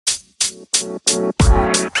Hello,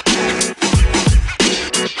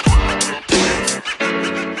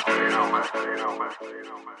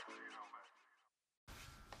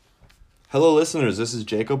 listeners. This is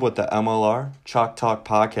Jacob with the MLR Chalk Talk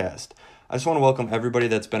podcast. I just want to welcome everybody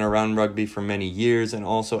that's been around rugby for many years and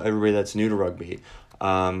also everybody that's new to rugby.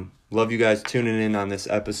 Love you guys tuning in on this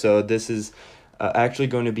episode. This is actually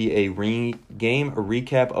going to be a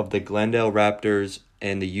recap of the Glendale Raptors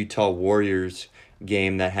and the Utah Warriors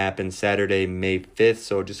game that happened Saturday, May 5th,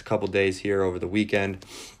 so just a couple days here over the weekend.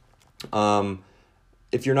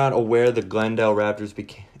 If you're not aware, the Glendale Raptors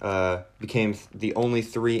became the only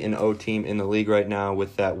 3-0 team in the league right now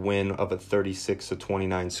with that win of a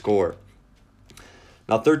 36-29 score.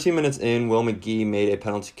 Now, 13 minutes in, Will McGee made a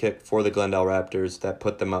penalty kick for the Glendale Raptors that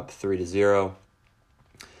put them up 3-0.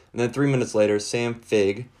 And then 3 minutes later, Sam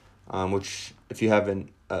Fig, which if you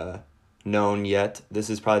haven't known yet,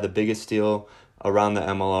 this is probably the biggest steal around the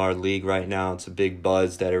MLR league right now. It's a big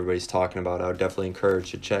buzz that everybody's talking about. I would definitely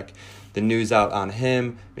encourage you to check the news out on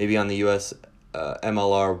him, maybe on the U.S.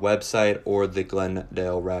 MLR website or the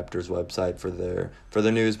Glendale Raptors website for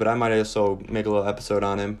the news. But I might also make a little episode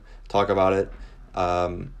on him, talk about it.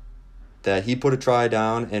 That he put a try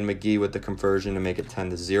down and McGee with the conversion to make it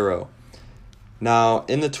 10-0. Now,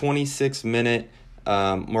 in the 26th minute,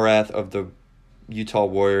 Morath of the Utah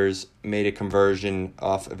Warriors made a conversion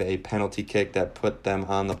off of a penalty kick that put them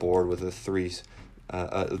on the board with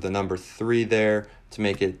the number 3 there to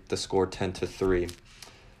make it the score 10-3.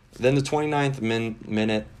 Then the 29th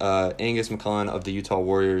minute, Angus McClellan of the Utah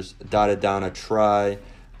Warriors dotted down a try,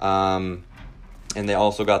 and they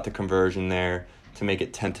also got the conversion there to make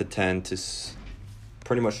it 10-10 to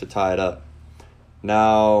pretty much to tie it up.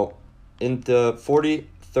 Now, in the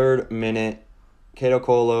 43rd minute, Kato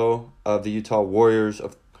Kolo of the Utah Warriors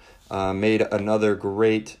made another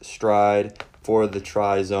great stride for the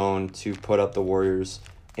try zone to put up the Warriors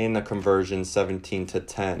in the conversion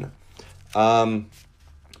 17-10.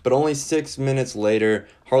 But only 6 minutes later,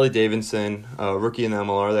 Harley Davidson, a rookie in the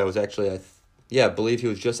MLR that was actually, I believe he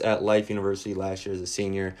was just at Life University last year as a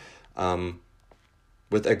senior,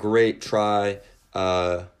 with a great try,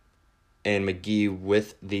 and McGee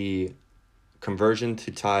with the conversion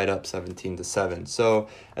to tie it up 17-7. So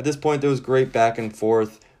at this point, there was great back and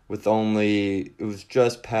forth with it was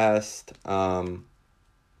just past the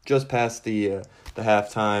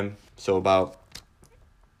halftime, so about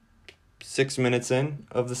 6 minutes in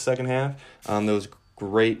of the second half. There was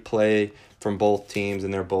great play from both teams,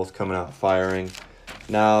 and they're both coming out firing.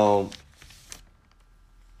 Now,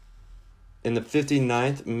 in the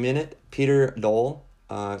 59th minute, Peter Dole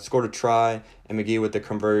scored a try, and McGee with the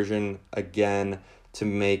conversion again to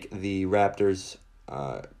make the Raptors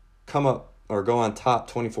come up or go on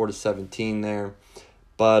top 24-17 there.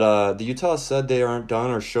 But the Utah said they aren't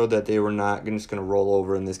done, or showed that they were not just going to roll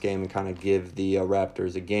over in this game and kind of give the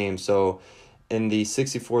Raptors a game. So in the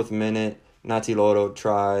 64th minute, Nati Loro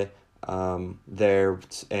try there,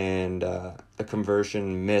 and the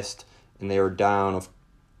conversion missed, and they were down of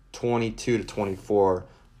 22-24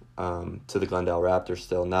 to the Glendale Raptors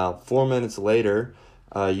still. Now, 4 minutes later,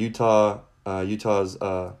 Utah's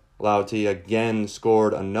Lauti again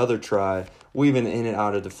scored another try, weaving in and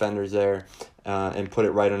out of defenders there, and put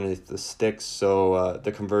it right underneath the sticks. So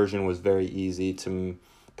the conversion was very easy to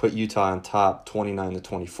put Utah on top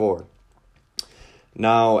 29-24.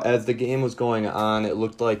 Now, as the game was going on, it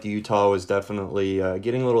looked like Utah was definitely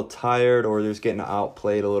getting a little tired, or they was getting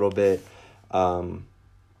outplayed a little bit.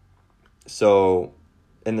 So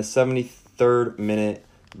in the 73rd minute,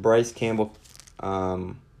 Bryce Campbell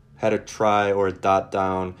had a try or a dot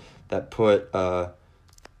down that put the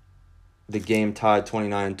game tied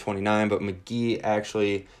 29-29, but McGee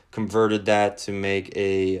actually converted that to make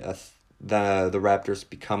the Raptors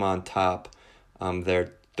become on top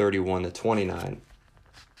there 31-29.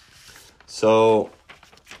 So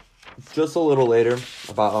just a little later,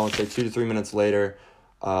 about 2 to 3 minutes later,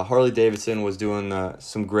 Harley Davidson was doing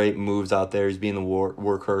some great moves out there. He's being the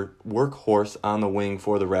workhorse on the wing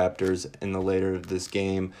for the Raptors in the later of this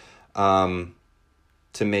game,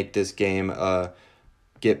 to make this game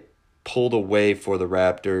get pulled away for the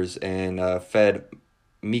Raptors, and fed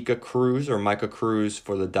Micah Cruz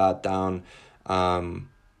for the dot down, and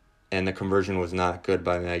the conversion was not good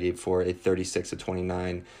by Maggie for a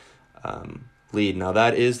 36-29 lead. Now,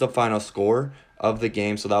 that is the final score of the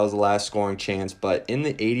game, so that was the last scoring chance. But in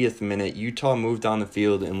the 80th minute, Utah moved down the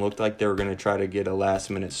field and looked like they were going to try to get a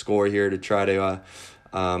last-minute score here to try to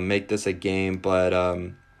make this a game. But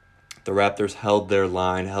the Raptors held their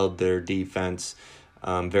line, held their defense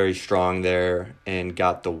very strong there, and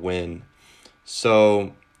got the win.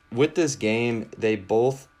 So with this game, they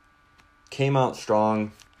both came out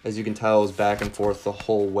strong. As you can tell, it was back and forth the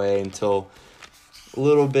whole way until a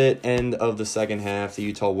little bit end of the second half. The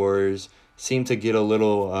Utah Warriors seemed to get a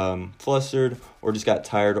little flustered or just got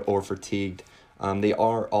tired or fatigued. They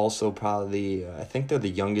are also probably, I think they're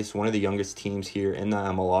one of the youngest teams here in the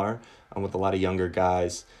MLR, with a lot of younger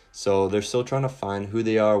guys. So they're still trying to find who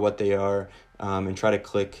they are, what they are, and try to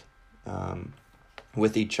click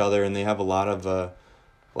with each other. And they have a lot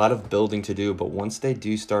of building to do. But once they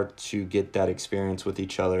do start to get that experience with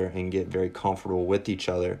each other and get very comfortable with each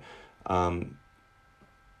other,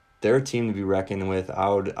 they're a team to be reckoned with. I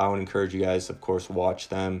would encourage you guys, of course, watch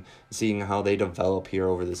them, seeing how they develop here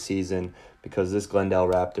over the season, because this Glendale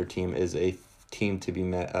Raptor team is a team to be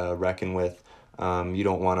reckoned with. You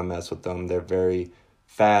don't want to mess with them. They're very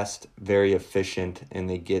fast, very efficient, and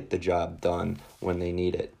they get the job done when they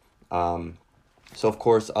need it. So, of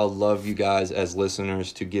course, I'll love you guys as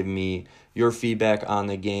listeners to give me your feedback on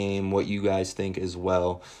the game, what you guys think as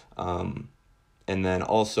well. And then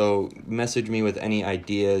also message me with any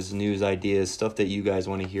ideas, news ideas, stuff that you guys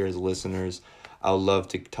want to hear as listeners. I'll love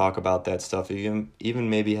to talk about that stuff. Even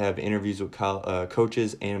maybe have interviews with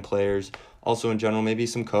coaches and players. Also in general, maybe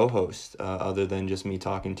some co-hosts other than just me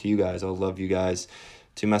talking to you guys. I'll love you guys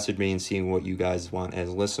to message me and seeing what you guys want as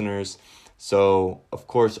listeners. So, of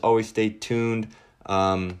course, always stay tuned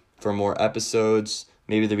for more episodes.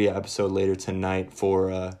 Maybe there'll be an episode later tonight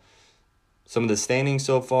for some of the standings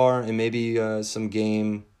so far, and maybe some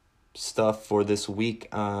game stuff for this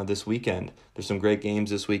weekend. There's some great games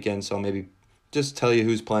this weekend, so maybe just tell you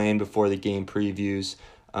who's playing before the game previews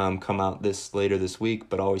come out later this week.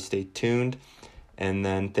 But always stay tuned, and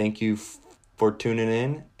then thank you for tuning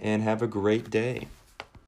in, and have a great day.